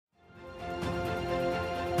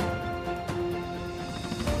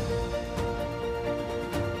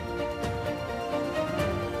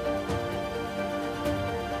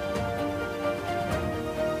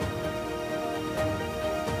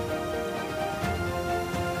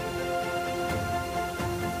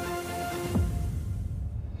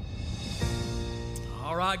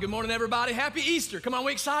Good morning, everybody. Happy Easter. Come on,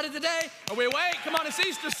 we excited today? Are we awake? Come on, it's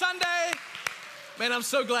Easter Sunday. Man, I'm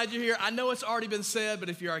so glad you're here. I know it's already been said, but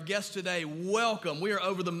if you're our guest today, welcome. We are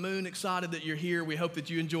over the moon excited that you're here. We hope that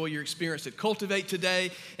you enjoy your experience at Cultivate today.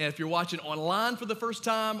 And if you're watching online for the first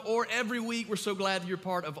time or every week, we're so glad that you're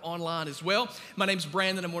part of online as well. My name's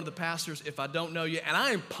Brandon. I'm one of the pastors, if I don't know you, and I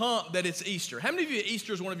am pumped that it's Easter. How many of you,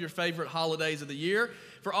 Easter is one of your favorite holidays of the year?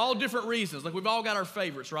 For all different reasons. Like, we've all got our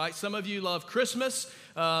favorites, right? Some of you love Christmas,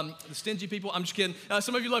 the stingy people. I'm just kidding.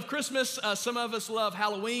 Some of you love Christmas. Some of us love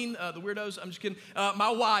Halloween, the weirdos. I'm just kidding.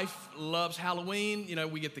 My wife loves Halloween. You know,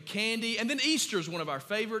 we get the candy. And then Easter is one of our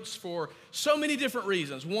favorites for so many different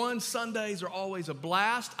reasons. One, Sundays are always a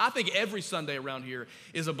blast. I think every Sunday around here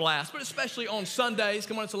is a blast, but especially on Sundays.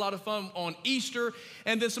 Come on, it's a lot of fun on Easter.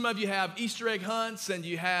 And then some of you have Easter egg hunts and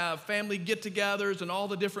you have family get-togethers and all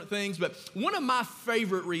the different things. But one of my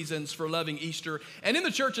favorite reasons for loving Easter, and in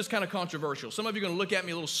the church it's kind of controversial. Some of you are going to look at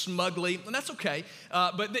me a little smugly, and that's okay.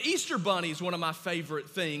 But the Easter bunny is one of my favorite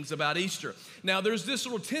things about Easter. Now, there's this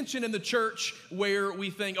little tension in the church where we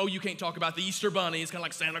think, oh, you can't talk about the Easter bunny. It's kind of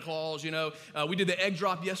like Santa Claus, you know. We did the egg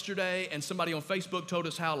drop yesterday, and somebody on Facebook told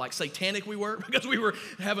us how like satanic we were because we were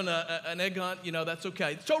having an egg hunt. You know, that's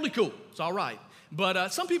okay. It's totally cool. It's all right.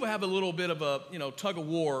 But some people have a little bit of a, tug of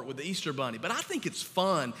war with the Easter bunny. But I think it's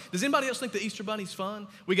fun. Does anybody else think the Easter bunny's fun?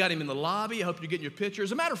 We got him in the lobby. I hope you're getting your picture.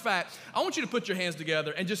 As a matter of fact, I want you to put your hands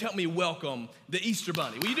together and just help me welcome the Easter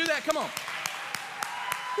bunny. Will you do that? Come on.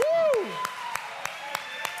 Woo!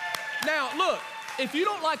 Now, look, if you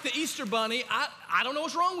don't like the Easter bunny, I don't know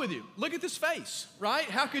what's wrong with you. Look at this face, right?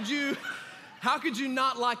 How could you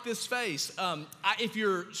not like this face? If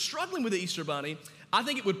you're struggling with the Easter bunny, I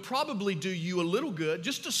think it would probably do you a little good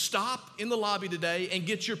just to stop in the lobby today and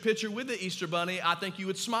get your picture with the Easter bunny. I think you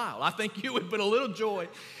would smile. I think you would put a little joy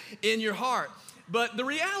in your heart. But the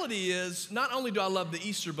reality is, not only do I love the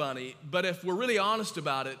Easter bunny, but if we're really honest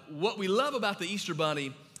about it, what we love about the Easter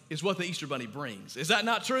bunny is what the Easter bunny brings. Is that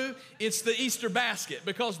not true? It's the Easter basket,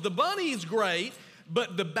 because the bunny is great,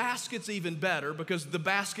 but the basket's even better because the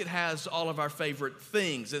basket has all of our favorite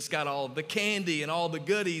things. It's got all the candy and all the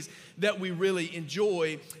goodies that we really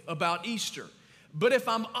enjoy about Easter. But if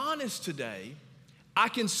I'm honest today, I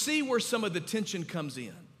can see where some of the tension comes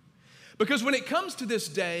in. Because when it comes to this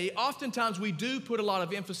day, oftentimes we do put a lot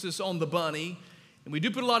of emphasis on the bunny, and we do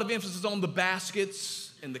put a lot of emphasis on the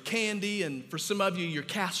baskets and the candy, and for some of you, your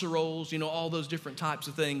casseroles, all those different types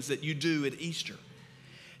of things that you do at Easter.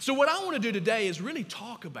 So what I want to do today is really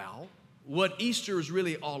talk about what Easter is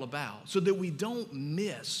really all about so that we don't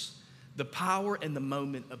miss the power and the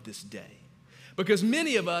moment of this day. Because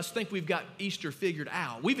many of us think we've got Easter figured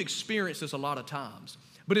out. We've experienced this a lot of times.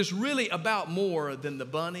 But it's really about more than the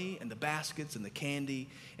bunny and the baskets and the candy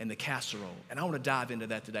and the casserole. And I want to dive into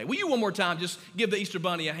that today. Will you one more time just give the Easter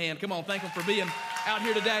bunny a hand? Come on, thank him for being out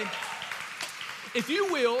here today. If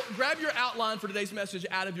you will, grab your outline for today's message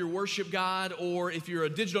out of your worship guide, or if you're a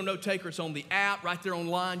digital note taker, it's on the app right there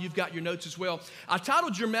online. You've got your notes as well. I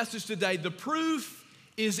titled your message today, "The Proof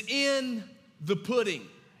is in the Pudding."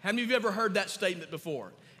 How many of you have ever heard that statement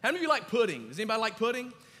before? How many of you like pudding? Does anybody like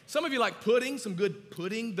pudding? Some of you like pudding, some good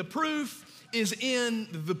pudding. The proof is in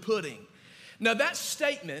the pudding. Now, that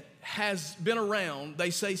statement has been around, they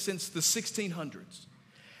say, since the 1600s.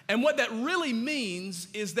 And what that really means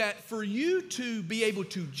is that for you to be able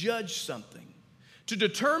to judge something, to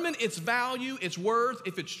determine its value, its worth,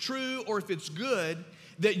 if it's true or if it's good,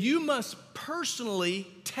 that you must personally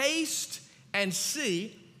taste and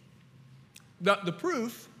see that the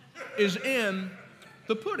proof is in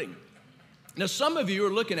the pudding. Now, some of you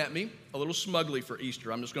are looking at me a little smugly for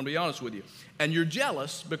Easter. I'm just going to be honest with you. And you're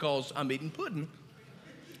jealous because I'm eating pudding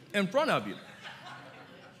in front of you.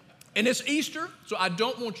 And it's Easter, so I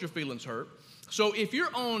don't want your feelings hurt. So if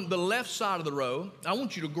you're on the left side of the row, I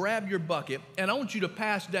want you to grab your bucket, and I want you to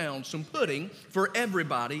pass down some pudding for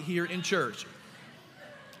everybody here in church.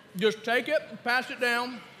 Just take it, pass it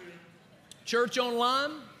down. Church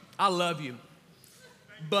online, I love you.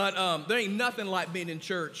 But there ain't nothing like being in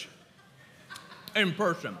church in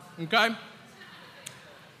person, okay?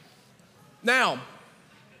 Now,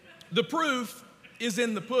 the proof is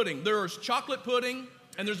in the pudding. There's chocolate pudding,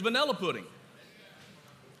 and there's vanilla pudding.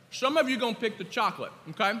 Some of you are going to pick the chocolate,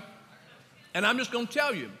 okay? And I'm just going to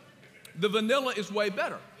tell you, the vanilla is way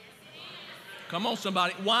better. Come on,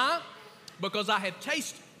 somebody. Why? Because I have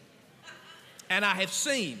tasted and I have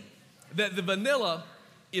seen that the vanilla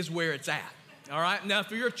is where it's at, all right? Now,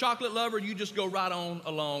 if you're a chocolate lover, you just go right on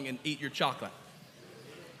along and eat your chocolate.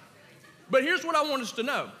 But here's what I want us to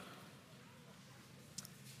know.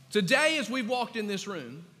 Today, as we've walked in this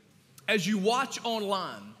room, as you watch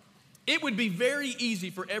online, it would be very easy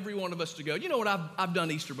for every one of us to go, you know what, I've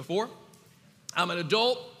done Easter before. I'm an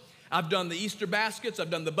adult. I've done the Easter baskets. I've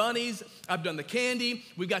done the bunnies. I've done the candy.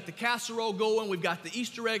 We've got the casserole going. We've got the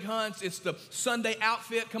Easter egg hunts. It's the Sunday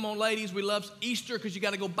outfit. Come on, ladies. We love Easter because you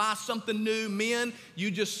got to go buy something new. Men, you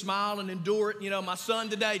just smile and endure it. You know, my son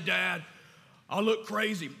today, Dad, I look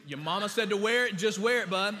crazy. Your mama said to wear it. Just wear it,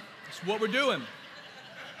 bud. That's what we're doing.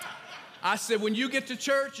 I said, when you get to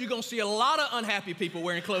church, you're going to see a lot of unhappy people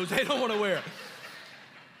wearing clothes they don't want to wear.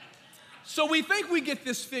 So we think we get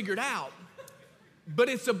this figured out. But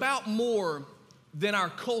it's about more than our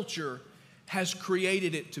culture has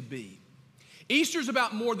created it to be. Easter's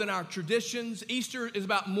about more than our traditions. Easter is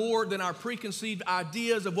about more than our preconceived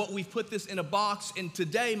ideas of what we've put this in a box. And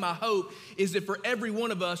today, my hope is that for every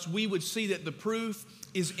one of us, we would see that the proof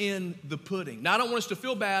is in the pudding. Now, I don't want us to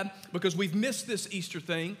feel bad because we've missed this Easter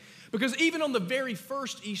thing, because even on the very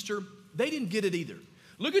first Easter, they didn't get it either.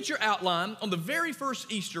 Look at your outline. On the very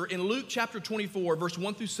first Easter in Luke chapter 24, verse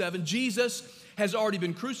 1 through 7, Jesus has already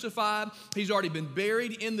been crucified. He's already been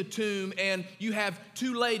buried in the tomb. And you have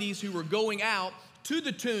two ladies who were going out to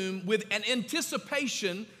the tomb with an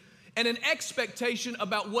anticipation and an expectation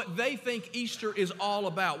about what they think Easter is all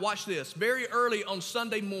about. Watch this. Very early on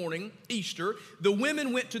Sunday morning, Easter, the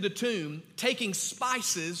women went to the tomb taking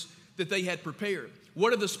spices that they had prepared.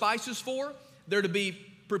 What are the spices for? They're to be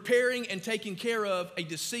preparing and taking care of a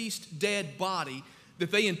deceased, dead body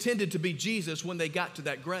that they intended to be Jesus when they got to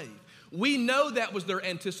that grave. We know that was their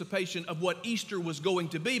anticipation of what Easter was going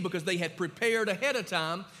to be because they had prepared ahead of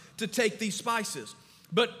time to take these spices.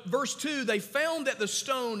 But verse 2, they found that the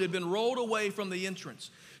stone had been rolled away from the entrance.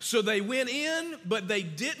 So they went in, but they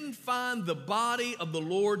didn't find the body of the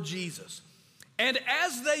Lord Jesus. And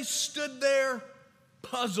as they stood there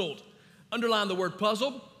puzzled, underline the word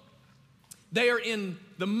puzzled, they are in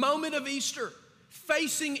the moment of Easter,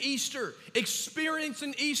 facing Easter,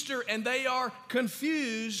 experiencing Easter, and they are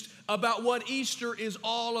confused about what Easter is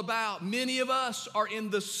all about. Many of us are in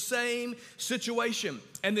the same situation.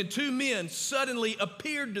 And then two men suddenly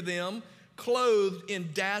appeared to them clothed in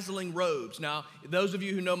dazzling robes. Now, those of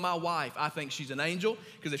you who know my wife, I think she's an angel,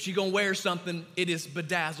 because if she's going to wear something, it is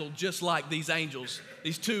bedazzled just like these angels,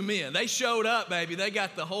 these two men. They showed up, baby. They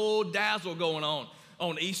got the whole dazzle going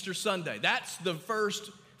on Easter Sunday. That's the first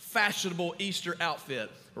fashionable Easter outfit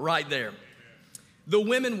right there. The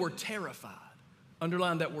women were terrified.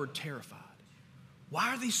 Underline that word, terrified. Why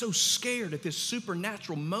are they so scared at this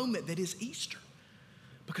supernatural moment that is Easter?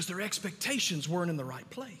 Because their expectations weren't in the right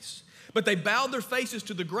place. But they bowed their faces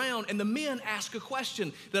to the ground, and the men ask a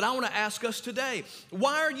question that I want to ask us today.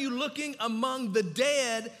 Why are you looking among the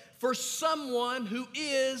dead for someone who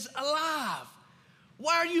is alive?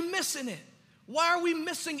 Why are you missing it? Why are we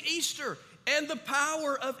missing Easter and the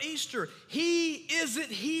power of Easter? He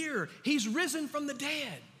isn't here. He's risen from the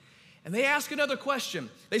dead. And they ask another question.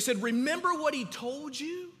 They said, remember what he told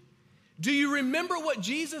you? Do you remember what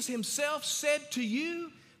Jesus himself said to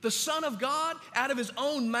you, the Son of God, out of his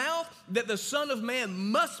own mouth, that the Son of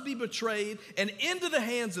Man must be betrayed and into the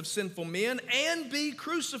hands of sinful men and be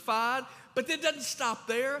crucified? But it doesn't stop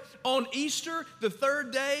there. On Easter, the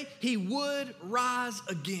third day, he would rise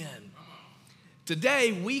again.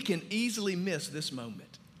 Today, we can easily miss this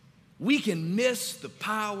moment. We can miss the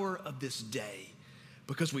power of this day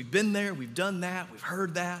because we've been there, we've done that, we've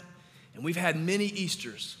heard that, and we've had many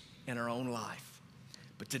Easters in our own life.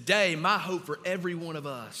 But today, my hope for every one of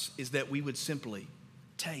us is that we would simply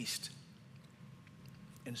taste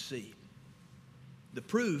and see. The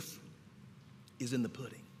proof is in the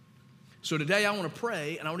pudding. So today, I want to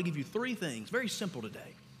pray, and I want to give you three things, very simple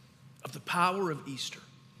today, of the power of Easter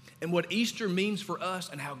and what Easter means for us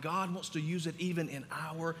and how God wants to use it even in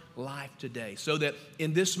our life today, so that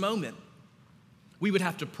in this moment, we would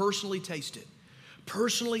have to personally taste it,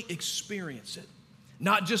 personally experience it.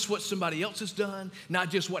 Not just what somebody else has done,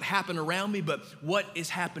 not just what happened around me, but what is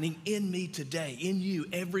happening in me today, in you,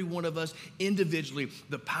 every one of us individually,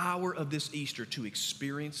 the power of this Easter to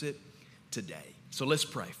experience it today. So let's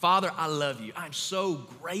pray. Father, I love you. I'm so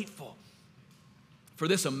grateful for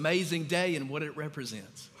this amazing day and what it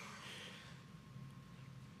represents.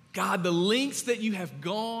 God, the lengths that you have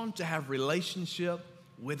gone to have relationship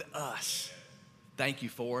with us, thank you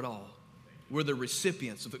for it all. We're the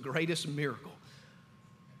recipients of the greatest miracle.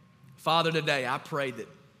 Father, today I pray that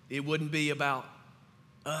it wouldn't be about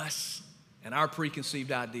us and our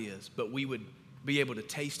preconceived ideas, but we would be able to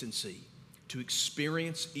taste and see, to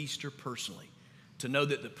experience Easter personally, to know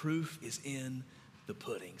that the proof is in the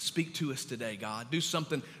pudding. Speak to us today, God. Do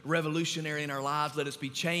something revolutionary in our lives. Let us be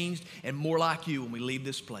changed and more like you when we leave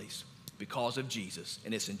this place. because of Jesus,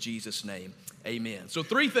 and it's in Jesus' name, amen. So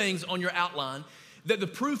 3 things on your outline that the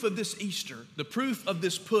proof of this Easter, the proof of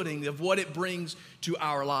this pudding, of what it brings to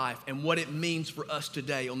our life and what it means for us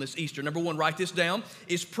today on this Easter. Number 1, write this down,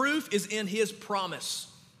 is proof is in his promise.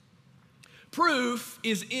 Proof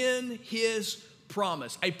is in his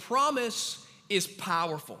promise. A promise is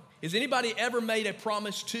powerful. Has anybody ever made a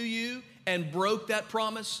promise to you and broke that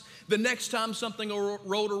promise? The next time something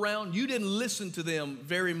rolled around, you didn't listen to them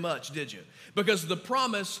very much, did you? Because the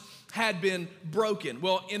promise had been broken.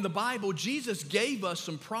 Well, in the Bible, Jesus gave us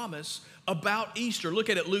some promise about Easter. Look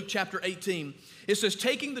at it, Luke chapter 18. It says,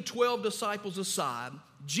 taking the 12 disciples aside,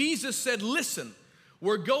 Jesus said, listen,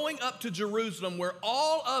 we're going up to Jerusalem where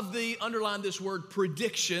all of the, underline this word,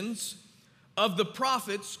 predictions of the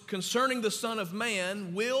prophets concerning the Son of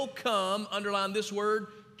Man will come, underline this word,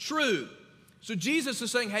 true. So Jesus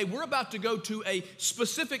is saying, hey, we're about to go to a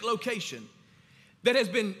specific location that has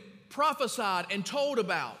been prophesied and told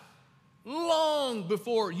about long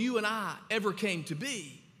before you and I ever came to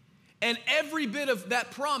be. And every bit of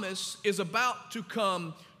that promise is about to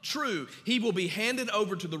come true. He will be handed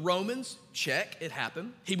over to the Romans, check, it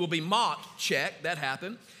happened. He will be mocked, check, that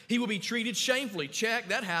happened. He will be treated shamefully, check,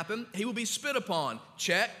 that happened. He will be spit upon,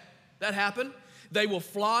 check, that happened. They will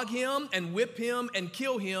flog him and whip him and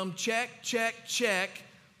kill him, check, check, check.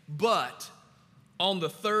 But on the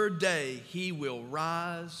 3rd day, he will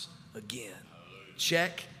rise again.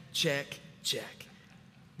 Check, check, check.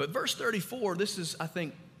 But verse 34, this is, I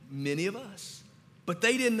think, many of us. But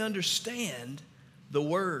they didn't understand the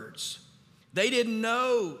words. They didn't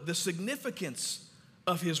know the significance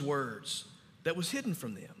of his words that was hidden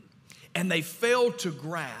from them. And they failed to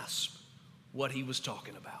grasp what he was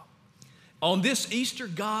talking about. On this Easter,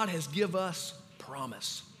 God has given us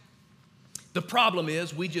promise. The problem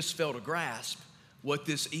is we just fail to grasp what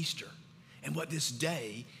this Easter and what this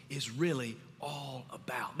day is really all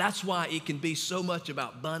about. That's why it can be so much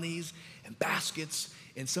about bunnies and baskets,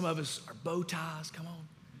 and some of us are bow ties, come on,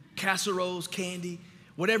 casseroles, candy,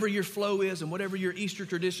 whatever your flow is and whatever your Easter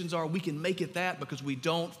traditions are, we can make it that because we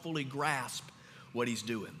don't fully grasp what he's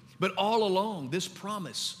doing. But all along, this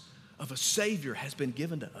promise of a Savior has been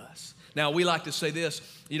given to us. Now, we like to say this,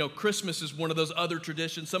 you know, Christmas is one of those other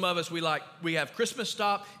traditions. Some of us, we have Christmas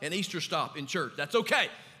stop and Easter stop in church. That's okay.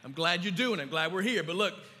 I'm glad you're doing it. I'm glad we're here. But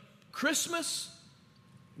look, Christmas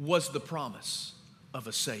was the promise of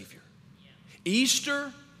a Savior.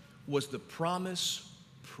 Easter was the promise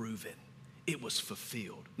proven. It was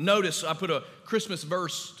fulfilled. Notice I put a Christmas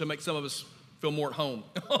verse to make some of us feel more at home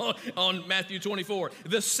on Matthew 24.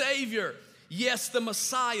 The Savior, yes, the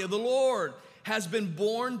Messiah, the Lord, has been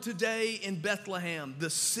born today in Bethlehem,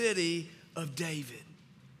 the city of David.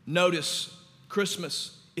 Notice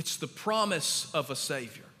Christmas, it's the promise of a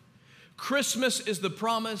Savior. Christmas is the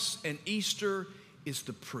promise and Easter is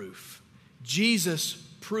the proof. Jesus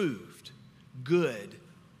proved good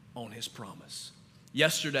on his promise.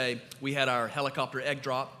 Yesterday, we had our helicopter egg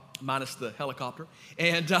drop, minus the helicopter,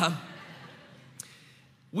 and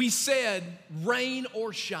we said, rain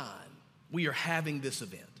or shine, we are having this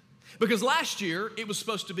event. Because last year, it was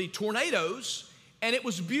supposed to be tornadoes, and it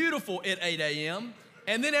was beautiful at 8 a.m.,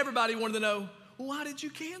 and then everybody wanted to know, well, why did you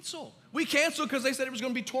cancel? We canceled because they said it was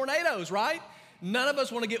going to be tornadoes, right? None of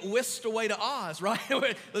us want to get whisked away to Oz, right?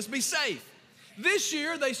 Let's be safe. This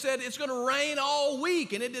year, they said it's going to rain all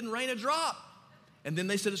week, and it didn't rain a drop. And then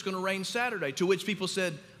they said it's going to rain Saturday, to which people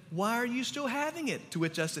said, why are you still having it? To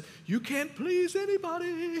which I said, you can't please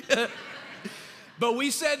anybody. But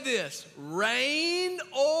we said this, rain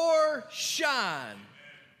or shine,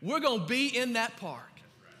 we're going to be in that park.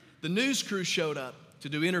 The news crew showed up to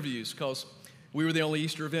do interviews because we were the only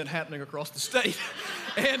Easter event happening across the state.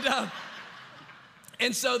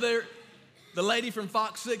 and so the lady from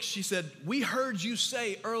Fox 6, she said, we heard you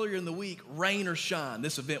say earlier in the week, rain or shine,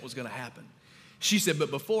 this event was going to happen. She said, but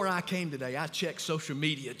before I came today, I checked social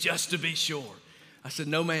media just to be sure. I said,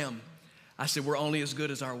 no, ma'am. I said, we're only as good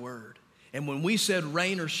as our word. And when we said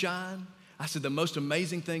rain or shine, I said, the most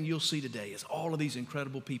amazing thing you'll see today is all of these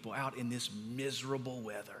incredible people out in this miserable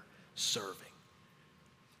weather serving.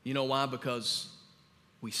 You know why? Because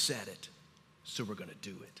we said it, so we're going to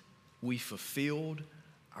do it. We fulfilled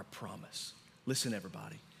our promise. Listen,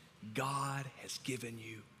 everybody, God has given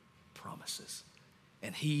you promises,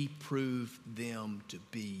 and he proved them to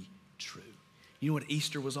be true. You know what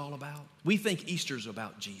Easter was all about? We think Easter's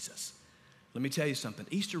about Jesus. Let me tell you something.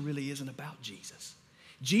 Easter really isn't about Jesus.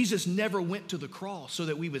 Jesus never went to the cross so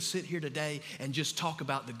that we would sit here today and just talk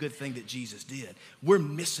about the good thing that Jesus did. We're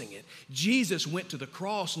missing it. Jesus went to the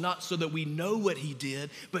cross not so that we know what he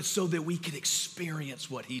did, but so that we could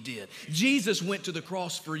experience what he did. Jesus went to the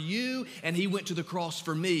cross for you, and he went to the cross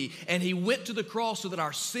for me. And he went to the cross so that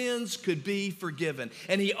our sins could be forgiven.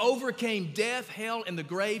 And he overcame death, hell, and the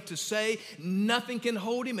grave to say nothing can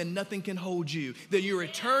hold him and nothing can hold you. That your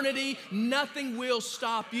eternity, nothing will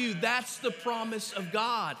stop you. That's the promise of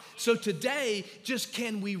God. So today, just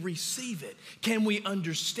can we receive it? Can we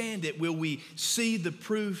understand it? Will we see the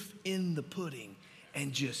proof in the pudding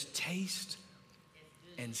and just taste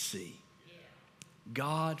and see?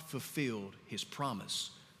 God fulfilled his promise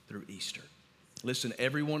through Easter. Listen,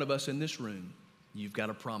 every one of us in this room, you've got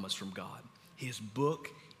a promise from God. His book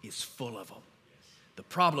is full of them. The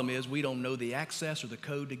problem is we don't know the access or the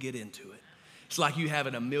code to get into it. It's like you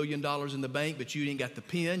having $1 million in the bank, but you ain't got the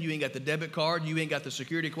PIN, you ain't got the debit card, you ain't got the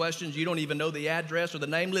security questions, you don't even know the address or the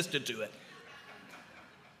name listed to it.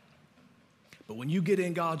 But when you get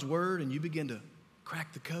in God's word and you begin to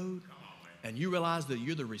crack the code and you realize that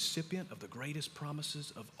you're the recipient of the greatest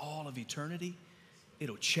promises of all of eternity,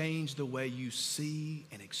 it'll change the way you see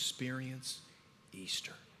and experience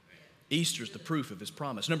Easter. Easter is the proof of his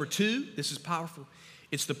promise. Number two, this is powerful,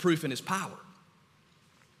 it's the proof in his power.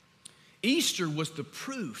 Easter was the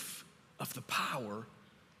proof of the power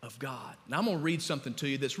of God. Now I'm going to read something to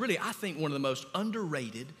you that's really, I think, one of the most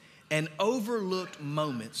underrated and overlooked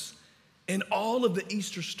moments in all of the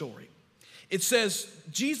Easter story. It says,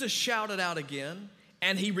 Jesus shouted out again,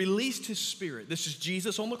 and he released his spirit. This is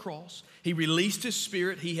Jesus on the cross. He released his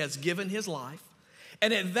spirit. He has given his life.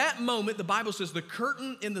 And at that moment, the Bible says the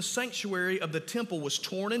curtain in the sanctuary of the temple was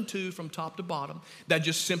torn in two from top to bottom. That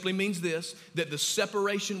just simply means this, that the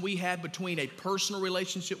separation we had between a personal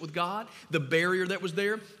relationship with God, the barrier that was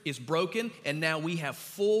there, is broken, and now we have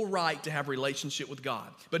full right to have a relationship with God.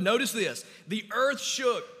 But notice this, the earth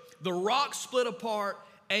shook, the rocks split apart,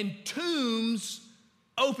 and tombs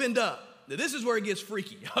opened up. Now this is where it gets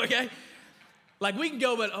freaky, okay? Like we can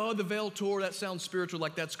go, but oh, the veil tore, that sounds spiritual,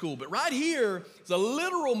 like that's cool. But right here is a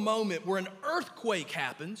literal moment where an earthquake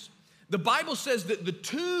happens. The Bible says that the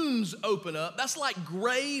tombs open up. That's like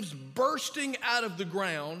graves bursting out of the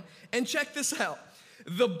ground. And check this out.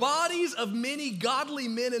 The bodies of many godly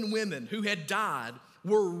men and women who had died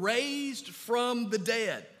were raised from the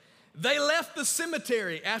dead. They left the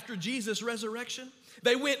cemetery after Jesus' resurrection.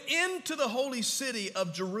 They went into the holy city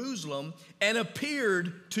of Jerusalem and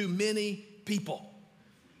appeared to many people.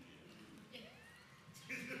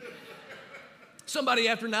 Somebody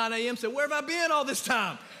after 9 a.m. said, where have I been all this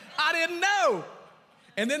time? I didn't know.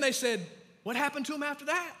 And then they said, what happened to them after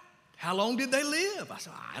that? How long did they live? I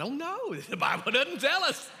said, I don't know. The Bible doesn't tell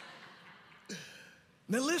us.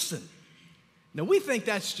 Now listen. Now we think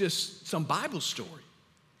that's just some Bible story.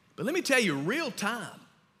 But let me tell you, real time,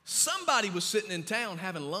 somebody was sitting in town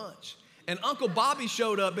having lunch, and Uncle Bobby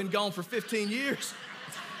showed up, been gone for 15 years.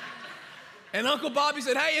 And Uncle Bobby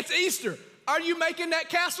said, hey, it's Easter. Are you making that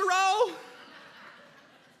casserole?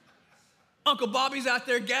 Uncle Bobby's out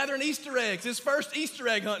there gathering Easter eggs, his first Easter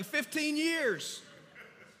egg hunt in 15 years.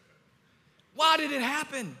 Why did it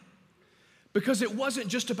happen? Because it wasn't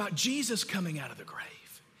just about Jesus coming out of the grave.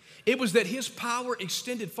 It was that his power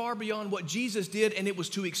extended far beyond what Jesus did, and it was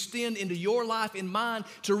to extend into your life and mine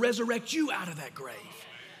to resurrect you out of that grave.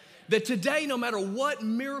 That today, no matter what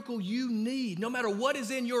miracle you need, no matter what is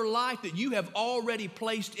in your life that you have already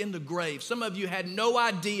placed in the grave. Some of you had no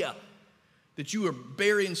idea that you were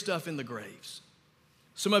burying stuff in the graves.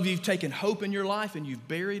 Some of you have taken hope in your life and you've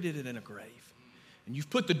buried it in a grave. And you've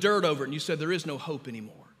put the dirt over it and you said there is no hope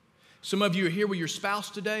anymore. Some of you are here with your spouse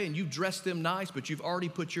today and you've dressed them nice, but you've already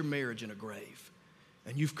put your marriage in a grave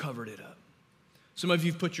and you've covered it up. Some of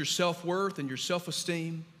you have put your self-worth and your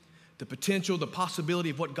self-esteem, the potential, the possibility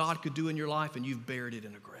of what God could do in your life, and you've buried it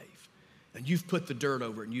in a grave. And you've put the dirt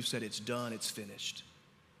over it and you've said it's done, it's finished.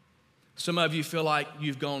 Some of you feel like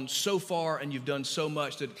you've gone so far and you've done so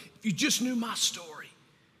much that if you just knew my story,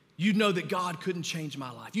 you'd know that God couldn't change my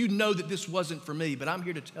life. You'd know that this wasn't for me, but I'm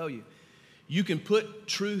here to tell you, you can put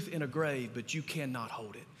truth in a grave, but you cannot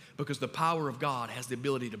hold it, because the power of God has the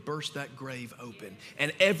ability to burst that grave open.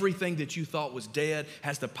 And everything that you thought was dead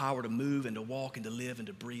has the power to move and to walk and to live and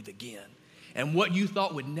to breathe again. And what you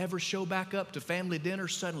thought would never show back up to family dinner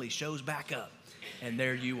suddenly shows back up. And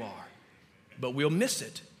there you are. But we'll miss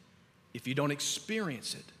it if you don't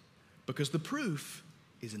experience it, because the proof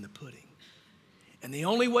is in the pudding. And the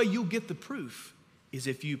only way you'll get the proof is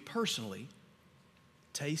if you personally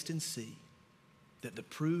taste and see that the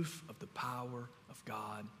proof of the power of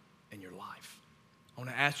God in your life. I I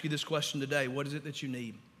want to ask you this question today. What is it that you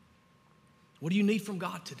need? What do you need from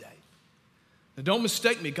God today? Now, don't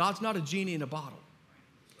mistake me. God's not a genie in a bottle.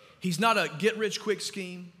 He's not a get-rich-quick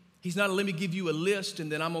scheme. He's not a let me give you a list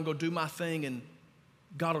and then I'm going to go do my thing and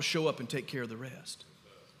God will show up and take care of the rest.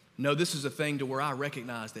 No, this is a thing to where I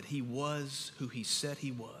recognize that he was who he said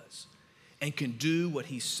he was and can do what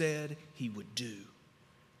he said he would do.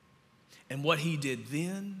 And what he did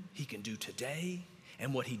then, he can do today.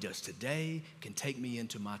 And what he does today can take me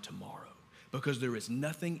into my tomorrow. Because there is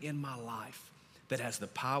nothing in my life that has the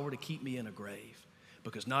power to keep me in a grave.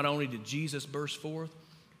 Because not only did Jesus burst forth,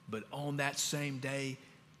 but on that same day,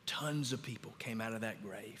 tons of people came out of that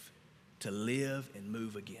grave to live and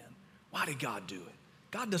move again. Why did God do it?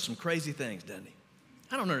 God does some crazy things, doesn't he?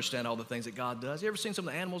 I don't understand all the things that God does. You ever seen some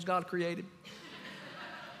of the animals God created?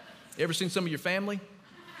 You ever seen some of your family?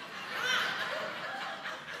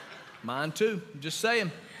 Mine too, I'm just saying.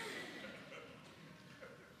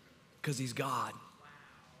 Because he's God.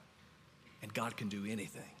 And God can do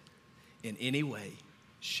anything, in any way,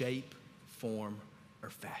 shape, form, or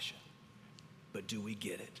fashion. But do we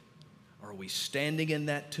get it? Or are we standing in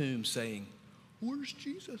that tomb saying, where's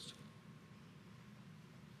Jesus?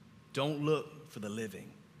 Don't look for the living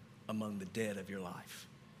among the dead of your life.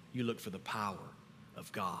 You look for the power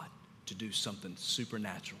of God to do something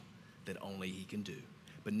supernatural that only he can do.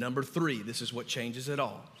 But number 3, this is what changes it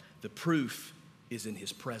all. The proof is in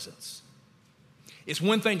his presence. It's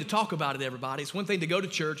one thing to talk about it, everybody. It's one thing to go to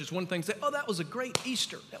church. It's one thing to say, oh, that was a great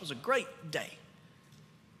Easter. That was a great day.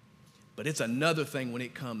 But it's another thing when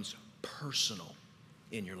it comes personal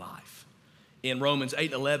in your life. In Romans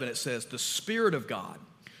 8:11, it says, the Spirit of God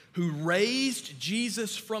who raised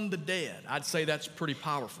Jesus from the dead, I'd say that's pretty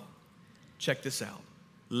powerful. Check this out.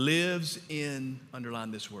 Lives in,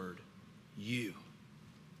 underline this word, you.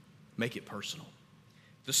 Make it personal.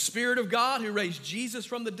 The Spirit of God who raised Jesus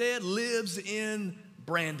from the dead lives in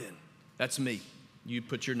Brandon. That's me. You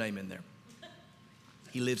put your name in there.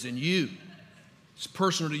 He lives in you. It's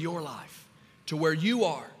personal to your life, to where you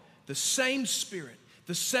are. The same Spirit,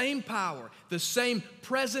 the same power, the same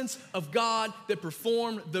presence of God that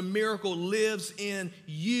performed the miracle lives in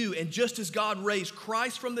you. And just as God raised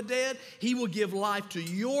Christ from the dead, he will give life to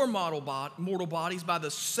your mortal bodies by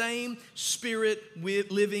the same Spirit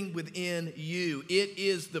living within you. It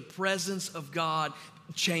is the presence of God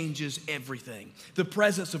changes everything. The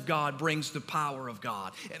presence of God brings the power of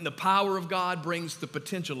God, and the power of God brings the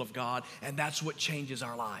potential of God, and that's what changes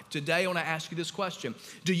our life. Today, I want to ask you this question.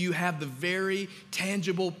 Do you have the very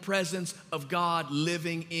tangible presence of God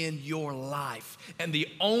living in your life? And the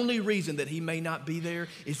only reason that he may not be there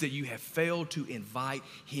is that you have failed to invite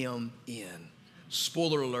him in.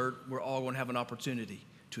 Spoiler alert, we're all going to have an opportunity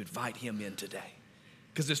to invite him in today,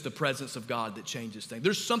 because it's the presence of God that changes things.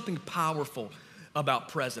 There's something powerful about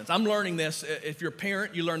presence. I'm learning this. If you're a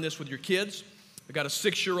parent, you learn this with your kids. I got a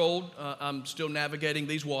 6-year-old. I'm still navigating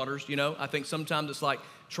these waters. You know, I think sometimes it's like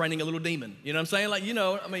training a little demon. You know what I'm saying? Like, you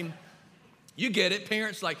know, I mean, you get it.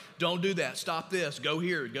 Parents like, don't do that. Stop this. Go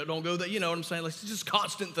here. Don't go there. You know what I'm saying? Like, it's just a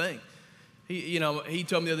constant thing. He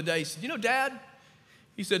told me the other day, he said, you know, Dad,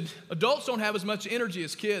 he said, adults don't have as much energy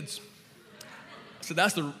as kids. I said,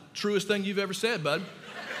 that's the truest thing you've ever said, bud.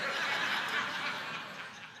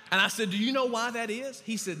 And I said, do you know why that is?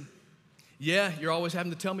 He said, yeah, you're always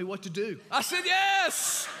having to tell me what to do. I said,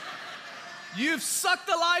 yes, you've sucked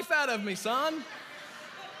the life out of me, son.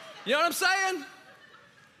 You know what I'm saying?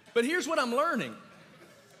 But here's what I'm learning.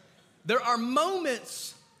 There are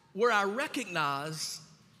moments where I recognize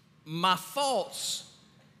my faults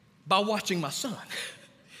by watching my son.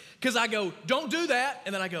 Because I go, don't do that.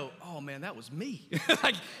 And then I go, oh man, that was me.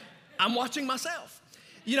 Like, I'm watching myself.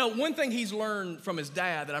 You know, one thing he's learned from his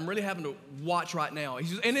dad that I'm really having to watch right now,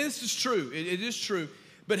 and this is true, it is true,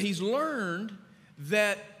 but he's learned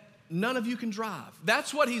that none of you can drive.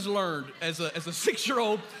 That's what he's learned as a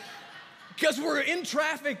 6-year-old, because we're in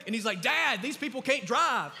traffic, and he's like, Dad, these people can't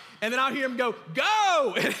drive. And then I hear him go,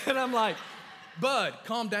 go! And I'm like, bud,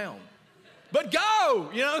 calm down. But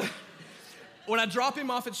go, you know? When I drop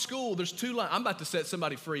him off at school, there's 2 lines. I'm about to set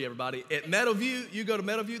somebody free, everybody. At Meadowview, you go to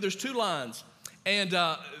Meadowview, there's 2 lines. And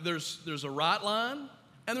there's a right line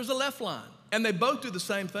and there's a left line. And they both do the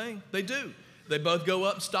same thing. They do. They both go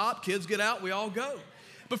up and stop. Kids get out. We all go.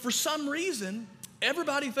 But for some reason,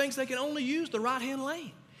 everybody thinks they can only use the right-hand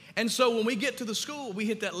lane. And so when we get to the school, we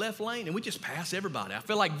hit that left lane and we just pass everybody. I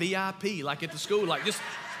feel like VIP, like at the school, like just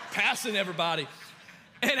passing everybody.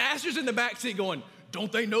 And Asher's in the back seat going,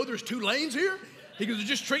 don't they know there's 2 lanes here? He goes, they're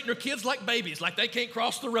just treating their kids like babies, like they can't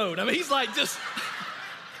cross the road. I mean, he's like just...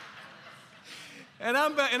 And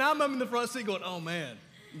I'm in the front seat going, oh man,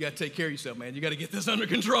 You got to take care of yourself, man. You got to get this under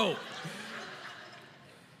control.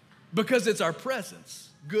 Because it's our presence,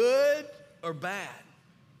 good or bad.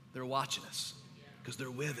 They're watching us because they're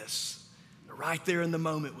with us. They're right there in the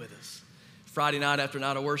moment with us. Friday night after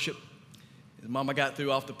night of worship, his mama got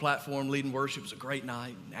through off the platform leading worship. It was a great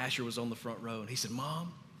night. And Asher was on the front row. And he said,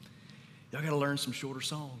 Mom, y'all got to learn some shorter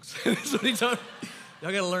songs. That's what he told me.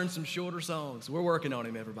 Y'all got to learn some shorter songs. We're working on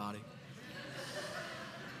him, everybody.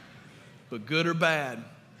 But good or bad,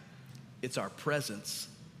 it's our presence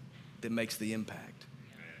that makes the impact.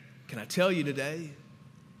 Can I tell you today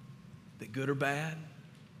that good or bad,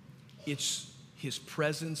 it's his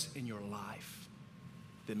presence in your life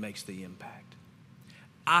that makes the impact.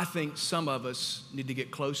 I think some of us need to get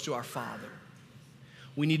close to our Father.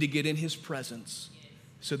 We need to get in his presence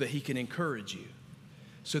so that he can encourage you,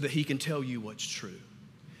 so that he can tell you what's true,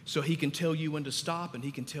 so he can tell you when to stop and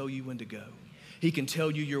he can tell you when to go. He can tell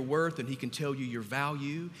you your worth and he can tell you your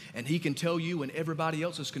value, and he can tell you when everybody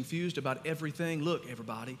else is confused about everything. Look,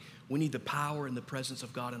 everybody, we need the power and the presence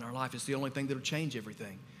of God in our life. It's the only thing that'll change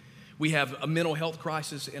everything. We have a mental health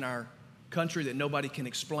crisis in our country that nobody can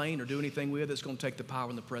explain or do anything with. It's going to take the power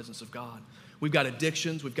and the presence of God. We've got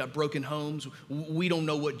addictions. We've got broken homes. We don't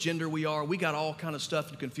know what gender we are. We got all kind of stuff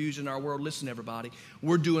and confusion in our world. Listen, everybody,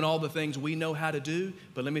 we're doing all the things we know how to do,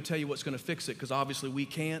 but let me tell you what's going to fix it, because obviously we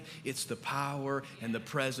can't. It's the power and the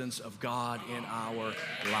presence of God in our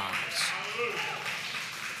lives.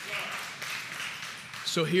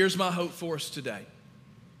 So here's my hope for us today,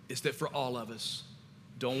 is that for all of us,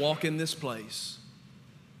 don't walk in this place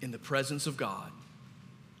in the presence of God,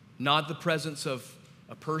 not the presence of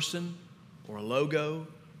a person or a logo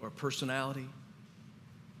or a personality.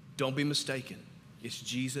 Don't be mistaken. It's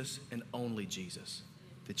Jesus and only Jesus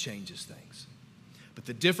that changes things. But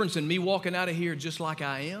the difference in me walking out of here just like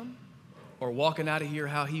I am or walking out of here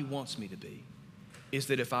how he wants me to be is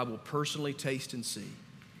that if I will personally taste and see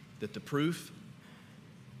that the proof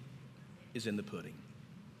is in the pudding.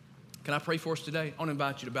 Can I pray for us today? I want to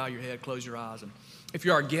invite you to bow your head, close your eyes. And if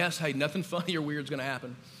you're our guest, hey, nothing funny or weird is going to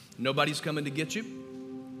happen. Nobody's coming to get you.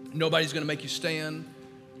 Nobody's going to make you stand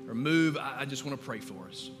or move. I just want to pray for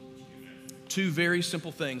us. Two very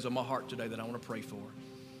simple things on my heart today that I want to pray for.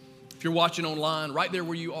 If you're watching online, right there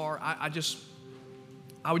where you are, I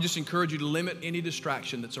would just encourage you to limit any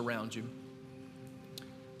distraction that's around you,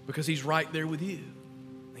 because he's right there with you.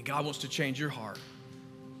 And God wants to change your heart,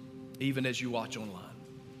 even as you watch online.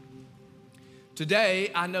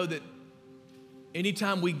 Today, I know that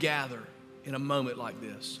anytime we gather in a moment like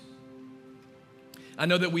this, I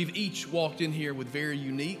know that we've each walked in here with very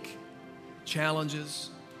unique challenges,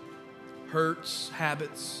 hurts,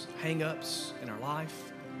 habits, hang-ups in our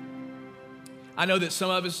life. I know that some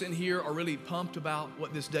of us in here are really pumped about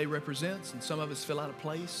what this day represents, and some of us feel out of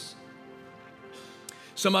place.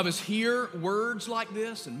 Some of us hear words like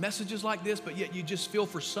this and messages like this, but yet you just feel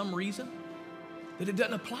for some reason that it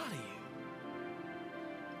doesn't apply to you.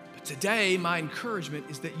 But today, my encouragement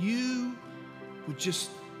is that you would just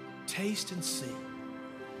taste and see.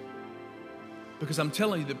 Because I'm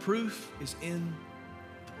telling you, the proof is in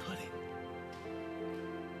the pudding.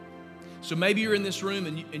 So maybe you're in this room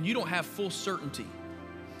and you don't have full certainty.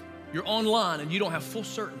 You're online and you don't have full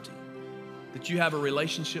certainty that you have a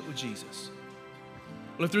relationship with Jesus.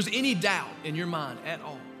 Well, if there's any doubt in your mind at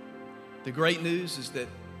all, the great news is that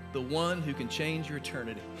the one who can change your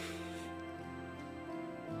eternity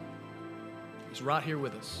is right here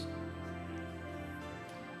with us.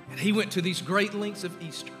 And he went to these great lengths of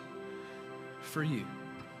Easter for you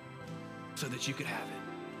so that you could have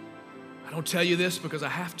it. I don't tell you this because I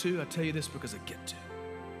have to. I tell you this because I get to.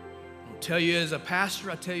 I don't tell you as a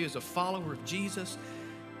pastor. I tell you as a follower of Jesus.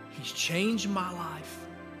 He's changed my life,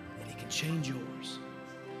 and he can change yours.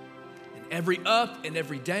 And every up and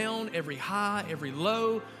every down, every high, every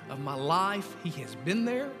low of my life, he has been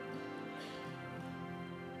there.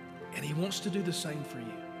 And he wants to do the same for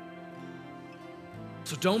you.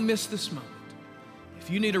 So don't miss this moment. If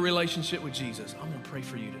you need a relationship with Jesus, I'm going to pray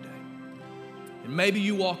for you today. And maybe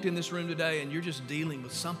you walked in this room today and you're just dealing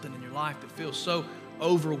with something in your life that feels so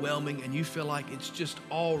overwhelming and you feel like it's just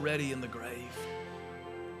already in the grave.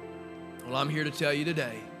 Well, I'm here to tell you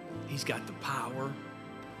today, he's got the power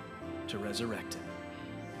to resurrect it.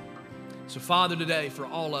 So Father, today for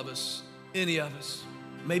all of us, any of us,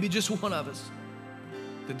 maybe just one of us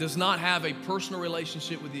that does not have a personal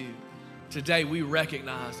relationship with you, today we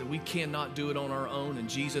recognize that we cannot do it on our own, and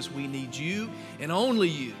Jesus, we need you and only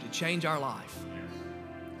you to change our life.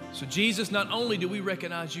 So Jesus, not only do we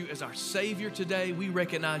recognize you as our Savior today, we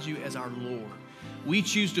recognize you as our Lord. We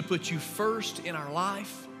choose to put you first in our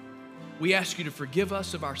life. We ask you to forgive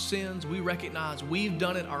us of our sins. We recognize we've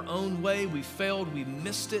done it our own way. We failed, we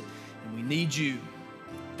missed it, and we need you.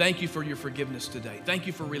 Thank you for your forgiveness today. Thank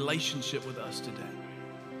you for relationship with us today.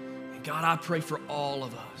 And God, I pray for all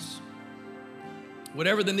of us.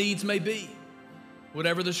 Whatever the needs may be,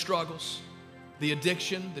 whatever the struggles, the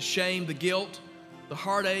addiction, the shame, the guilt, the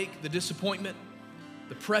heartache, the disappointment,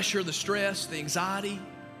 the pressure, the stress, the anxiety,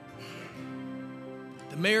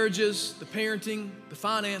 the marriages, the parenting, the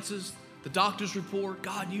finances, the doctor's report.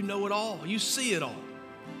 God, you know it all. You see it all.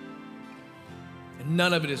 And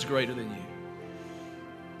none of it is greater than you.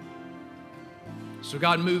 So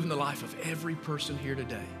God, move in the life of every person here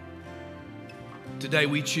today. Today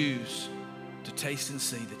we choose to taste and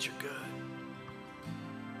see that you're good.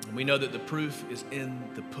 And we know that the proof is in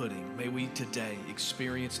the pudding. May we today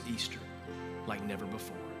experience Easter like never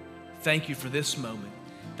before. Thank you for this moment.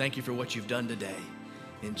 Thank you for what you've done today.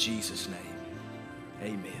 In Jesus' name,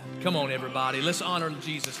 amen. Come on, everybody. Let's honor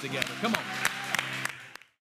Jesus together. Come on.